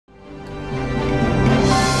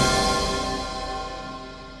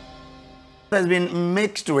There's been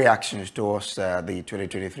mixed reactions towards the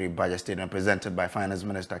 2023 budget statement presented by Finance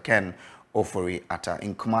Minister Ken Ofori-Atta.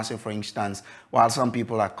 In Kumasi, for instance, while some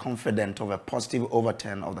people are confident of a positive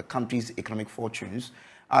overturn of the country's economic fortunes,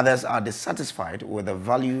 others are dissatisfied with the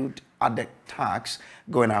value-added tax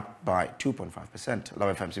going up by 2.5%.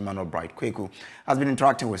 Love FM's Emmanuel Bright Kweku has been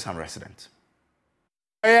interacting with some residents.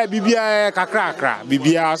 Bibia kakra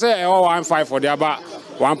bibia say 1.5 for the about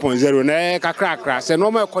 1.0 na kakra say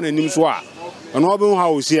no more economy so a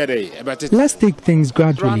let's take things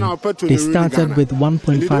gradually. They started with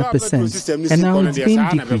 1.5% and now it's been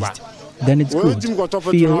decreased. Then it's good.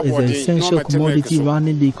 Fuel is an essential commodity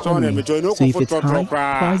running the economy, so if it's high,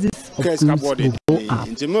 prices of goods will go up.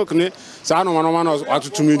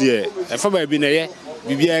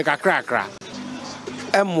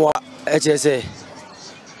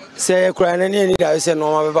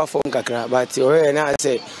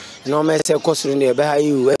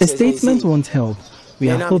 The statement won't help. We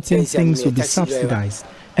are hoping things will be subsidized.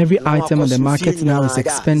 Every item on the market now is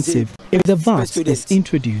expensive. If the VAT is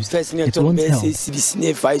introduced, it won't help.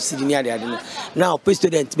 Now,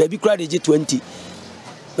 President, baby cry the G20,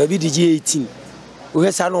 baby the G18. We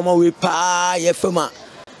have some normal pay FMA.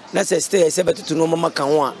 That's a stay, to no mama can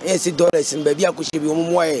want. Yes, dollars and baby I could be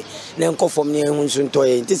on way. Then come from near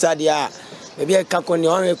Hunsuntoy. This idea. Maybe I can't on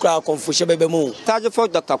your crowd confusion baby moon. Target for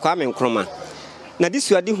Dr. Kwame Nkrumah. Now this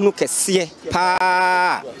you are doing no see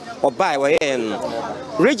pa or buy when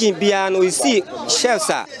region beyond we see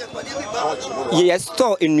shelves yes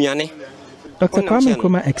store in Miane. Dr. Kwame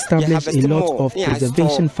Nkrumah established a lot of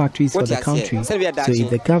preservation factories for the country. So if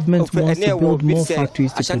the government wants to build more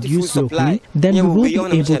factories to produce locally, then we will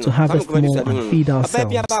be able to harvest more and feed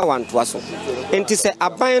ourselves.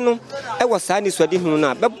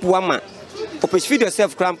 Feed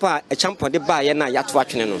yourself, grandpa, a champ on the buy and I yet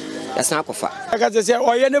watching. That's not offer. I got to say,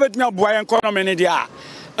 oh, you never me a boy and economy,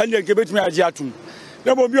 and you give it me a jatum.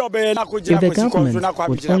 If the government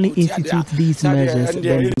would only institute these measures,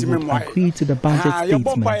 then we would agree to the budget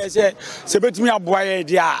statement. Me a boy,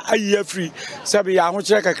 dear, a year free. Sabi, I won't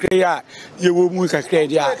check a clear, you will move a clear,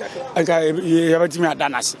 and you have me a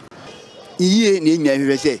danas. Ye need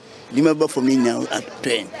me, say. Remember for me now at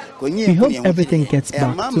 10. We hope everything gets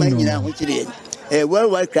back to normal. A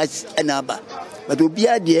worldwide crash and abba. But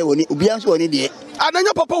Ubia dear, when Ubians one day. I don't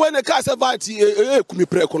know Papa when the Casa Vati Kumi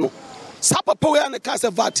Precono. Sapa Poe and the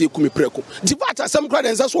Casa Vati Kumi Preco. Divata some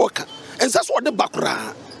credits as worker. And that's what the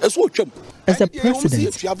background is what you. As the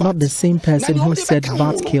president, not the same person who said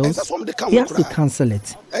VAT kills, he has to cancel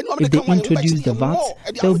it. If they introduce the VAT,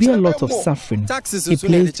 there will be a lot of suffering. He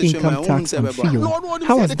placed income tax on fuel.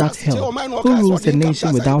 How has that helped? Who rules a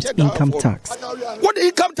nation without income tax? What the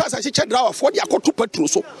income tax I check out for the Akotu Petro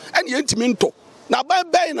so and the intimento. Now by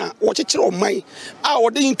Bena, watch it on my our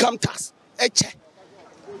the income tax.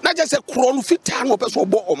 Not just a crown fit time of us or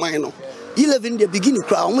mine. 11 the beginning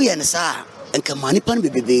crown we and sir. And can manipan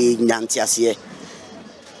be Nantias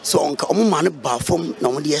so on common man bafum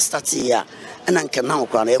no the start here and I can now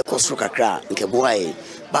crown a costroca and Kabuai.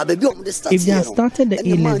 If they had started the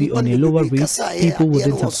e-levy on a lower rate, people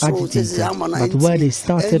wouldn't have agitated. But where they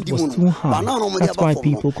started was too high. That's why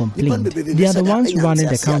people complained. They are the ones running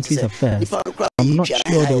the country's affairs. I'm not sure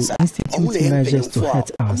they will institute measures to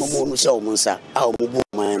hurt us.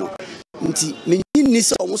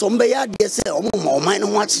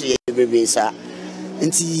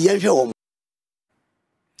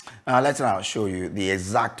 Let's now show you the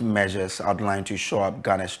exact measures outlined to shore up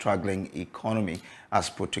Ghana's struggling economy as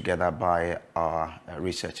put together by our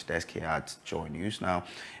research desk here at Joy News. Now,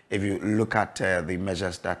 if you look at the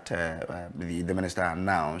measures that the minister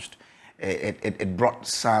announced, it brought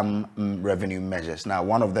some revenue measures. Now,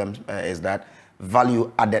 one of them is that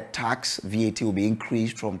value-added tax, VAT, will be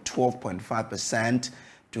increased from 12.5%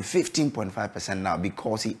 to 15.5% now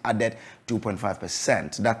because he added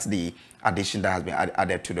 2.5%. That's the addition that has been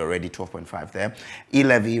added to the already 12.5 there.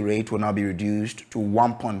 E-levy rate will now be reduced to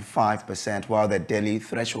 1.5%, while the daily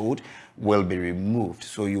threshold will be removed.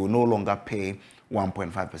 So you will no longer pay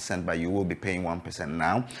 1.5%, but you will be paying 1%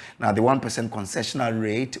 now. Now, the 1% concessional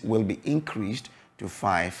rate will be increased to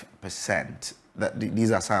 5%.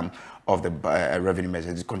 These are some of the revenue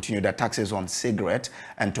measures. Continue that taxes on cigarette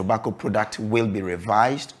and tobacco product will be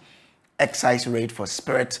revised. Excise rate for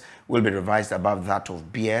spirits will be revised above that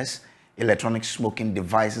of beers. Electronic smoking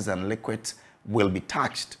devices and liquids will be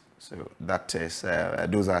taxed. So that is,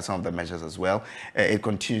 those are some of the measures as well. It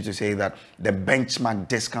continues to say that the benchmark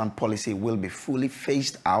discount policy will be fully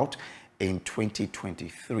phased out in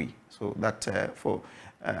 2023. So that for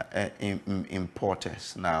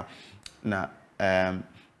importers.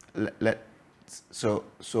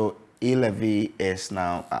 So e-levy is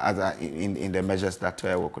now, in the measures that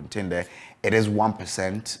were contained there, it is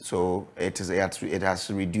 1%. So it has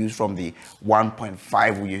reduced from the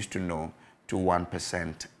 1.5 we used to know to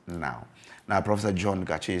 1% now. Now, Professor John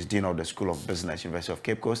Gachi is Dean of the School of Business, University of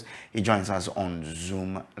Cape Coast. He joins us on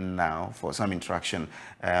Zoom now for some interaction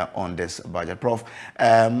on this budget. Prof,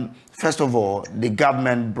 first of all, the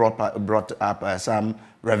government brought up some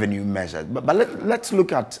revenue measures. But let's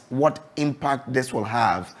look at what impact this will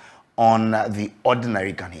have on the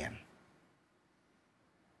ordinary Ghanaian.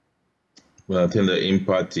 Well, I think the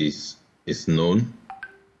impact is known.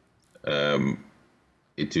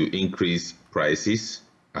 It will increase prices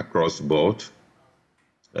across board.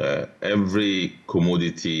 Every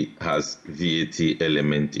commodity has VAT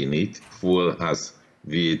element in it. Fuel has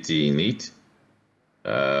VAT in it.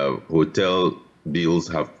 Hotel bills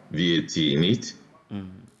have VAT in it.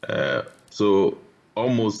 So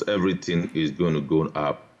almost everything is going to go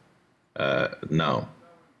up now.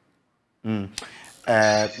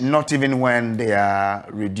 Not even when they are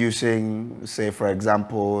reducing, say, for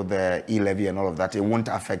example, the e-levy and all of that, it won't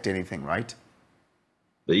affect anything, right?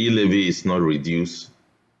 The e-levy is not reduced.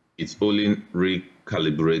 It's only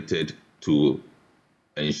recalibrated to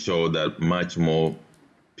ensure that much more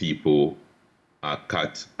people are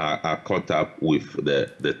caught up with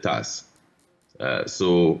the tax.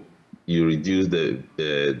 So you reduce the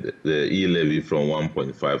e-levy from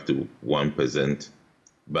 1.5 to 1%,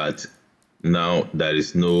 but now there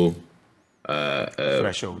is no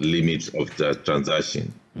limit of the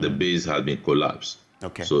transaction. The base has been collapsed.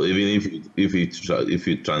 Okay. So even if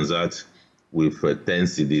you transact with 10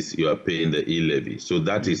 cedis, you are paying the e-levy. So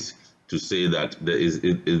that is to say that there is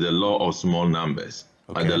the law of small numbers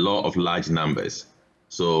and the law of large numbers.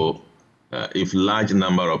 So if large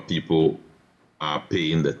number of people are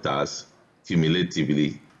paying the tax,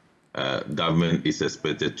 cumulatively, government is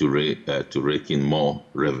expected to rake in more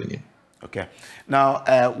revenue. Okay.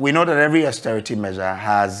 Now, we know that every austerity measure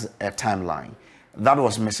has a timeline. That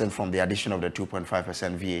was missing from the addition of the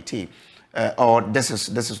 2.5% VAT. Or this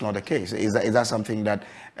is not the case. Is that something that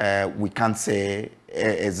we can't say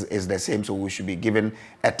is the same, so we should be given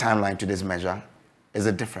a timeline to this measure? Is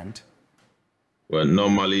it different? Well,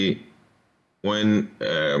 normally, when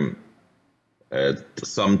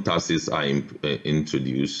some taxes are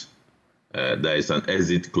introduced, there is an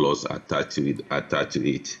exit clause attached to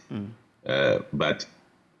it. But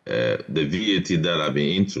the VAT that have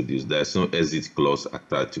been introduced, there's no exit clause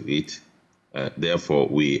attached to it. Therefore,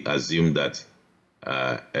 we assume that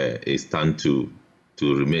it stands to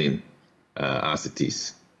remain as it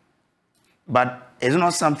is. But it's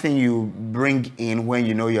not something you bring in when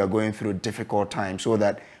you know you are going through a difficult time, so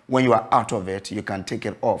that when you are out of it, you can take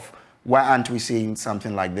it off. Why aren't we seeing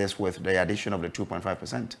something like this with the addition of the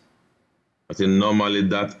 2.5%? I think normally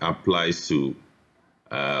that applies to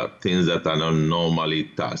things that are not normally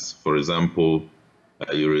taxed. For example,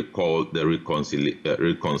 you recall the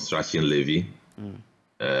reconstruction levy.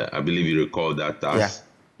 I believe you recall that tax.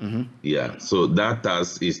 Yeah. Yeah. So that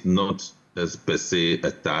tax is not per se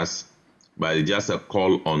a tax, but it's just a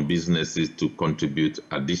call on businesses to contribute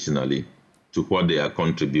additionally to what they are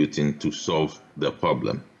contributing to solve the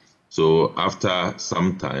problem. So after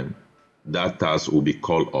some time, that tax will be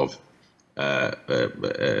called off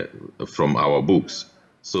from our books.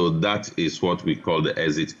 So that is what we call the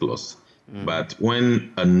exit clause. But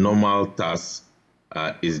when a normal tax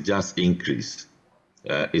is just increased,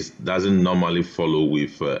 it doesn't normally follow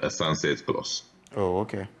with a sunset clause. Oh,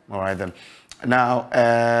 okay. All right then. Now,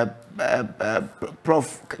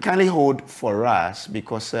 Prof, kindly hold for us,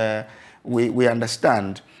 because we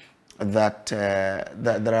understand that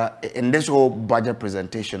there are, in this whole budget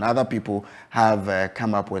presentation, other people have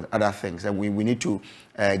come up with other things, and we need to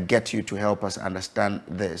get you to help us understand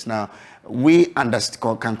this. Now, we can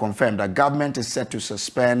confirm that government is set to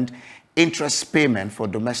suspend interest payment for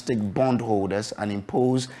domestic bondholders and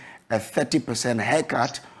impose a 30%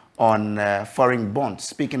 haircut on foreign bonds.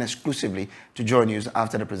 Speaking exclusively to Joy News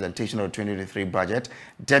after the presentation of the 2023 budget,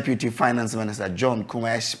 Deputy Finance Minister John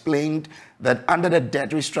Kuma explained that under the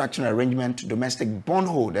debt restructuring arrangement, domestic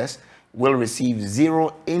bondholders will receive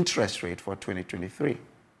zero interest rate for 2023.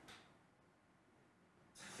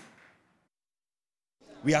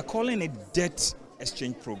 We are calling it debt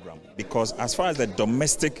exchange program because as far as the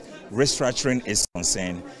domestic restructuring is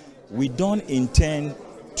concerned, we don't intend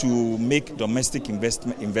to make domestic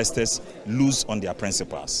investors lose on their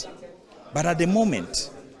principals. But at the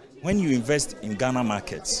moment, when you invest in Ghana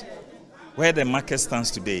markets, where the market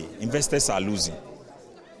stands today, investors are losing.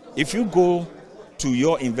 If you go to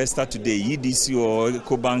your investor today, EDC or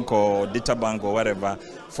EcoBank or Databank or whatever,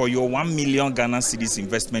 for your 1 million Ghana cedis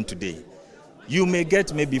investment today, you may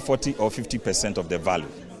get maybe 40 or 50% of the value.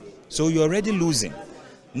 So you're already losing.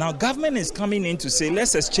 Now government is coming in to say,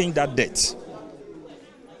 let's exchange that debt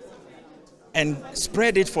and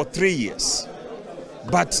spread it for 3 years.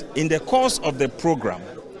 But in the course of the program,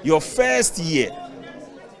 your first year,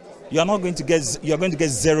 you're going to get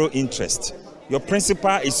 0 interest. Your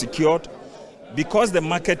principal is secured. Because the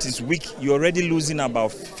market is weak, you're already losing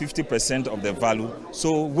about 50% of the value.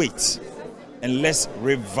 So wait, and let's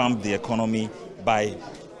revamp the economy by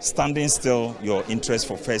standing still your interest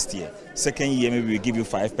for first year. Second year, maybe we give you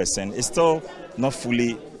 5%. It's still not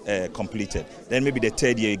fully completed. Then maybe the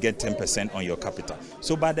third year, you get 10% on your capital.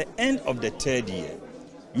 So by the end of the third year,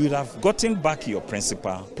 you would have gotten back your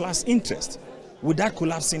principal plus interest without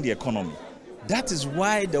collapsing the economy. That is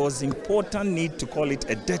why there was important need to call it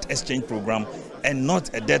a debt exchange program and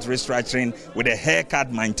not a debt restructuring with a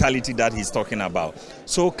haircut mentality that he's talking about.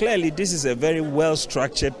 So clearly, this is a very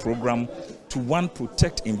well-structured program to, one,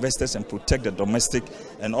 protect investors and protect the domestic.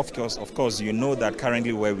 And of course, you know that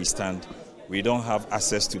currently where we stand, we don't have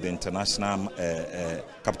access to the international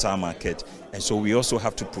capital market. And so we also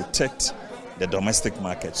have to protect the domestic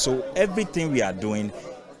market. So everything we are doing,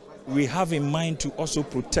 we have in mind to also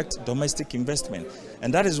protect domestic investment.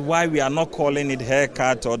 And that is why we are not calling it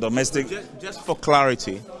haircut or domestic. Just for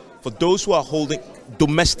clarity, for those who are holding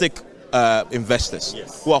domestic investors,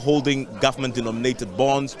 yes, who are holding government-denominated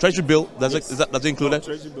bonds, treasury bill, does it include it?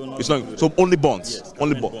 Treasury bill it's not. So only bonds, yes,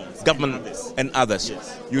 only bonds, government and others.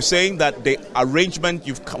 Yes. You're saying that the arrangement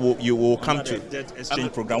you will come to the debt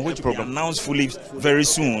exchange program, which will be announced fully very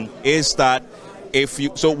soon, is that if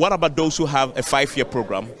you. So what about those who have a 5-year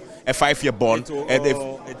program? A 5-year bond,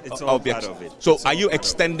 it's all part of it. So, are you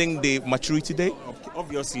extending the maturity date?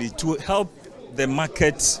 Obviously, to help the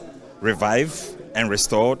market revive and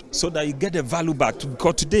restored, so that you get the value back.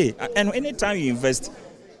 Because today, and anytime you invest,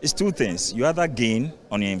 it's 2 things: you either gain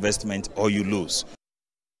on your investment or you lose.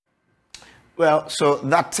 Well, so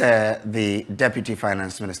that's the Deputy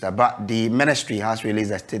Finance Minister, but the ministry has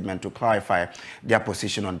released a statement to clarify their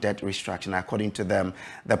position on debt restructuring. According to them,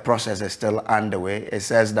 the process is still underway. It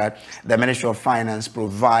says that the Ministry of Finance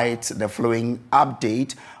provides the following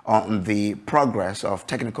update on the progress of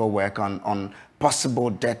technical work on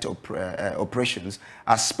possible debt operations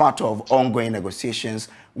as part of ongoing negotiations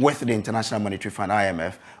with the International Monetary Fund,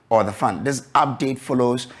 IMF, or the fund. This update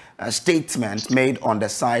follows a statement made on the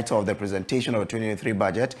site of the presentation of the 2023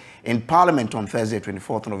 budget in Parliament on Thursday,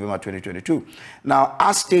 24th November 2022. Now,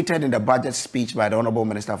 as stated in the budget speech by the Honorable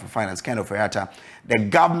Minister for Finance, Ken Ofori-Atta, the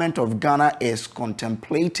government of Ghana is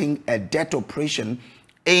contemplating a debt operation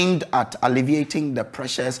aimed at alleviating the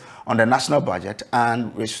pressures on the national budget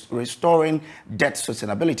and restoring debt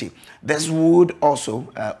sustainability. This would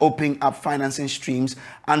also open up financing streams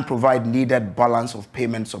and provide needed balance of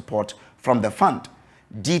payment support from the fund.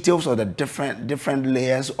 Details of the different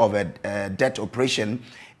layers of a debt operation,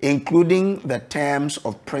 including the terms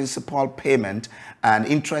of principal payment and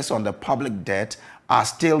interest on the public debt, are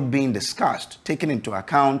still being discussed, taking into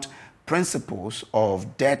account principles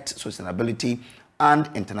of debt sustainability and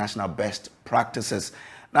international best practices.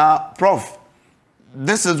 Now, Prof,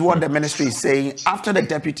 this is what the ministry is saying after the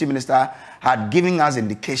Deputy Minister had given us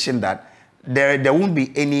indication that there won't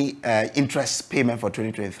be any interest payment for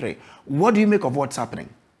 2023. What do you make of what's happening?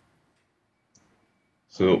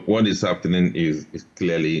 So what is happening is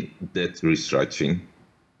clearly debt restructuring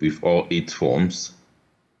with all its forms.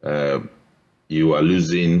 You are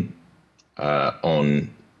losing on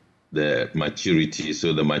the maturity,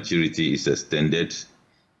 so the maturity is extended,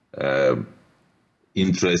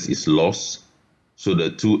 interest is lost, so the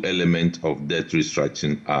 2 elements of debt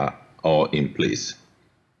restructuring are all in place.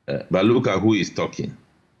 But look at who is talking.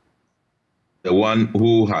 The one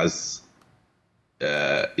who has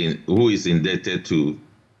who is indebted to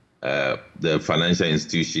the financial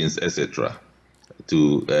institutions, etc.,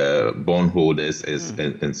 to bondholders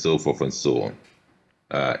and so forth and so on.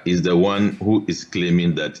 Is the one who is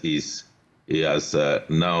claiming that he has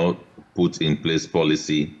now put in place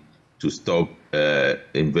policy to stop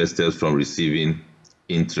investors from receiving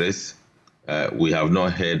interest. We have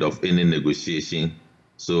not heard of any negotiation,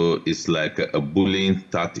 so it's like a bullying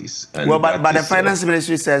tactics. Well, but the finance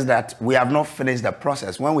ministry says that we have not finished the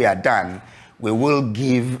process. When we are done, we will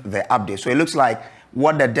give the update. So it looks like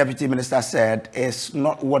what the deputy minister said is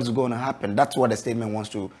not what is going to happen. That's what the statement wants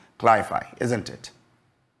to clarify, isn't it?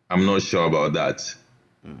 I'm not sure about that.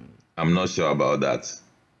 I'm not sure about that.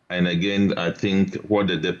 And again, I think what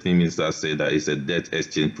the deputy minister said that it's a debt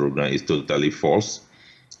exchange program is totally false.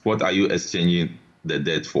 What are you exchanging the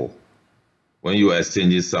debt for. When you are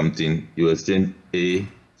exchanging something, you exchange A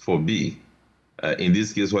for B. In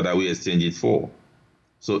this case, what are we exchanging for?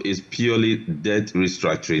 So it's purely debt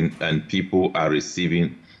restructuring, and people are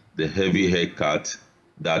receiving the heavy haircut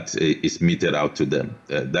that is meted out to them.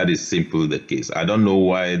 That is simply the case. I don't know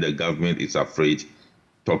why the government is afraid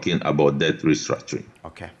talking about debt restructuring.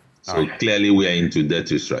 Okay. So clearly we are into debt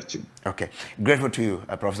restructuring. Okay. Grateful to you,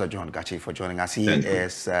 Professor John Gachi, for joining us. He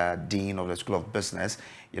is Dean of the School of Business,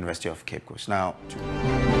 University of Cape Coast. Now,